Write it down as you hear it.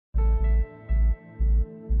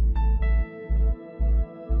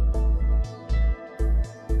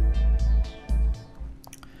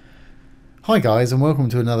Hi guys, and welcome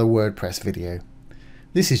to another WordPress video.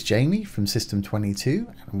 This is Jamie from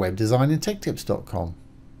System22 and webdesignandtechtips.com.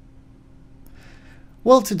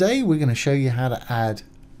 Well, today we're going to show you how to add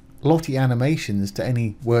Lottie animations to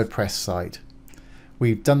any WordPress site.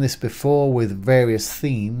 We've done this before with various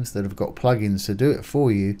themes that have got plugins to do it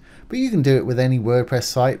for you, but you can do it with any WordPress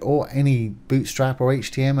site or any Bootstrap or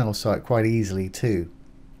HTML site quite easily too.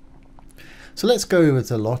 So let's go over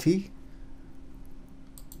to Lottie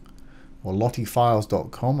or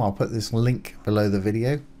lottiefiles.com. I'll put this link below the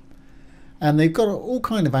video, and they've got all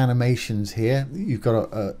kind of animations here. You've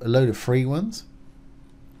got a load of free ones,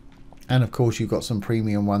 and of course you've got some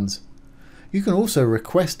premium ones. You can also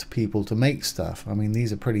request people to make stuff. I mean,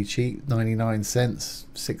 these are pretty cheap, 99 cents,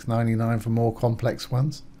 $6.99 for more complex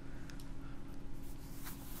ones.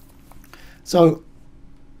 So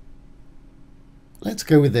let's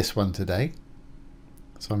go with this one today.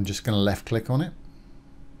 So I'm just going to left click on it,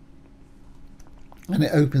 and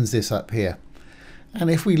it opens this up here. And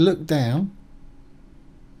if we look down,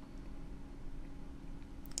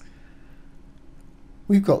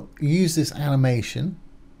 we've got use this animation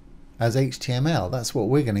as HTML. That's what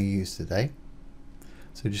we're going to use today.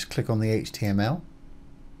 So just click on the HTML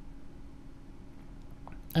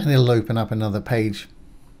and it'll open up another page.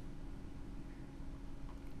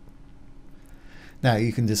 Now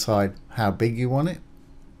you can decide how big you want it,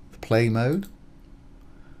 the play mode,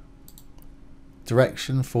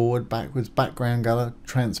 direction, forward, backwards, background color,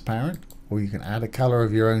 transparent, or you can add a color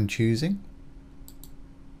of your own choosing.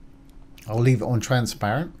 I'll leave it on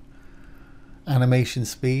transparent. Animation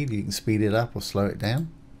speed, you can speed it up or slow it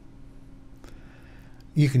down.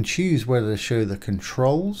 You can choose whether to show the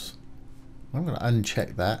controls. I'm going to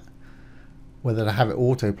uncheck that. Whether to have it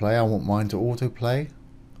autoplay, I want mine to autoplay.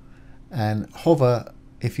 And hover,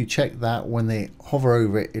 if you check that, when they hover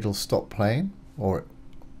over it, it'll stop playing, or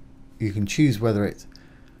you can choose whether it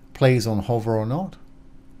plays on hover or not,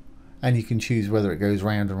 and you can choose whether it goes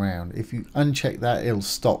round and round. If you uncheck that, it'll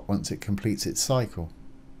stop once it completes its cycle.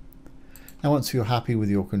 Now once you're happy with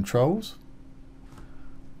your controls,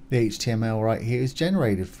 the HTML right here is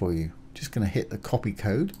generated for you. Just going to hit the copy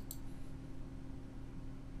code.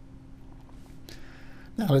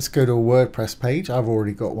 Now let's go to a WordPress page. I've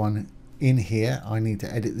already got one in here. I need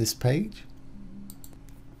to edit this page.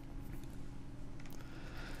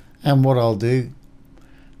 And what I'll do,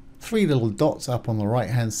 three little dots up on the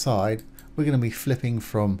right hand side, we're going to be flipping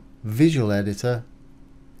from Visual Editor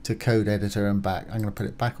to Code Editor and back. I'm going to put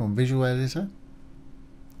it back on Visual Editor,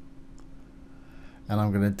 and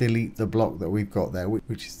I'm going to delete the block that we've got there,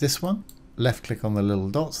 which is this one. Left click on the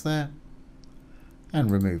little dots there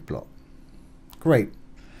and remove block. Great.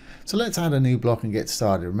 So let's add a new block and get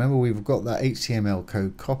started. Remember, we've got that HTML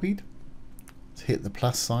code copied. Let's hit the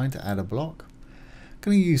plus sign to add a block.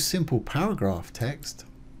 Going to use simple paragraph text.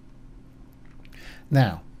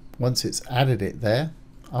 Now once it's added it there,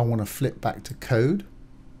 I want to flip back to code,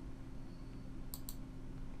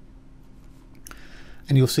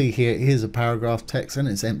 and you'll see here, here's a paragraph text and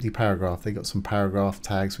it's empty paragraph. They got some paragraph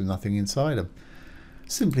tags with nothing inside them.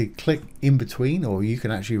 Simply click in between, or you can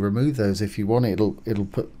actually remove those if you want. It'll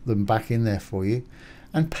put them back in there for you,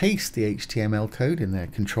 and paste the HTML code in there.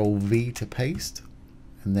 Control V to paste,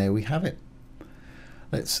 and there we have it.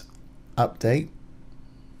 Let's update.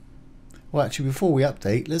 Well, actually, before we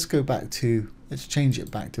update, let's go back to, let's change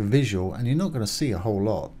it back to visual, and you're not going to see a whole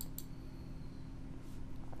lot.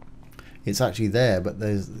 It's actually there, but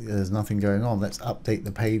there's nothing going on. Let's update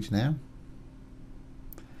the page now.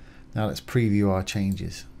 Now let's preview our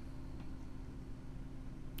changes.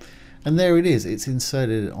 And there it is. It's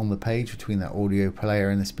inserted on the page between that audio player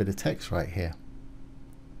and this bit of text right here.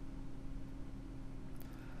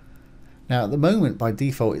 Now at the moment, by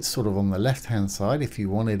default, it's sort of on the left hand side. If you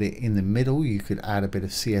wanted it in the middle, you could add a bit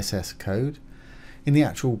of CSS code. In the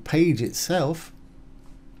actual page itself,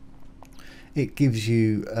 it gives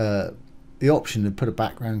you the option to put a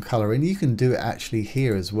background color in. You can do it actually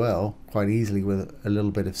here as well quite easily with a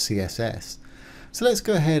little bit of CSS. So let's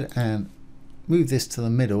go ahead and move this to the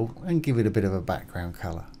middle and give it a bit of a background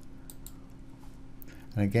color.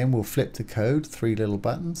 And again, we'll flip to code, three little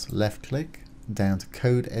buttons, left click, down to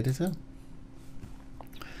Code Editor.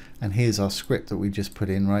 And here's our script that we just put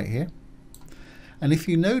in right here. And if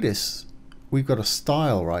you notice, we've got a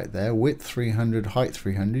style right there, width 300, height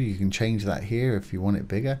 300. You can change that here if you want it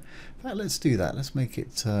bigger. In fact, let's do that. Let's make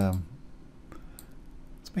it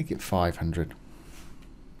 500,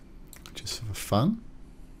 just for fun.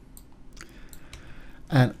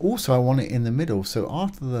 And also I want it in the middle. So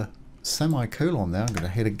after the semicolon there, I'm going to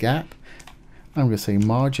hit a gap. I'm going to say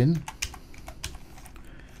margin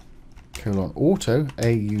colon auto,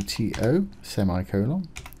 AUTO, semicolon.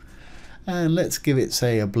 And let's give it,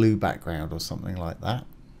 say, a blue background or something like that.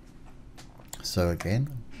 So again,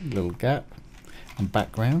 little gap and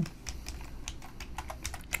background,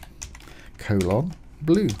 colon,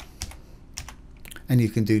 blue. And you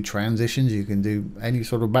can do transitions, you can do any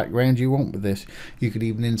sort of background you want with this. You could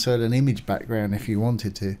even insert an image background if you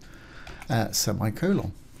wanted to,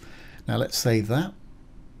 semicolon. Now let's save that,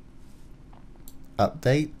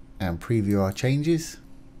 update and preview our changes.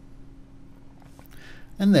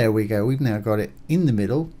 And there we go, we've now got it in the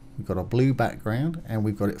middle, we've got a blue background and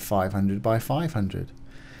we've got it 500 by 500.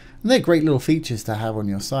 And they're great little features to have on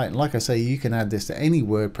your site. And like I say, you can add this to any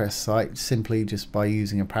WordPress site simply just by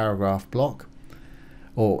using a paragraph block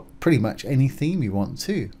or pretty much any theme you want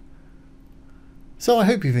to. So I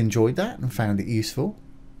hope you've enjoyed that and found it useful.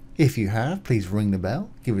 If you have, please ring the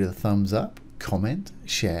bell, give it a thumbs up, comment,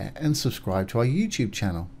 share and subscribe to our YouTube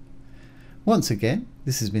channel. Once again,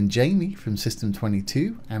 this has been Jamie from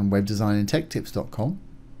System22 and webdesignandtechtips.com.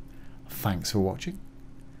 Thanks for watching.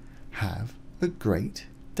 Have a great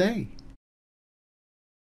day.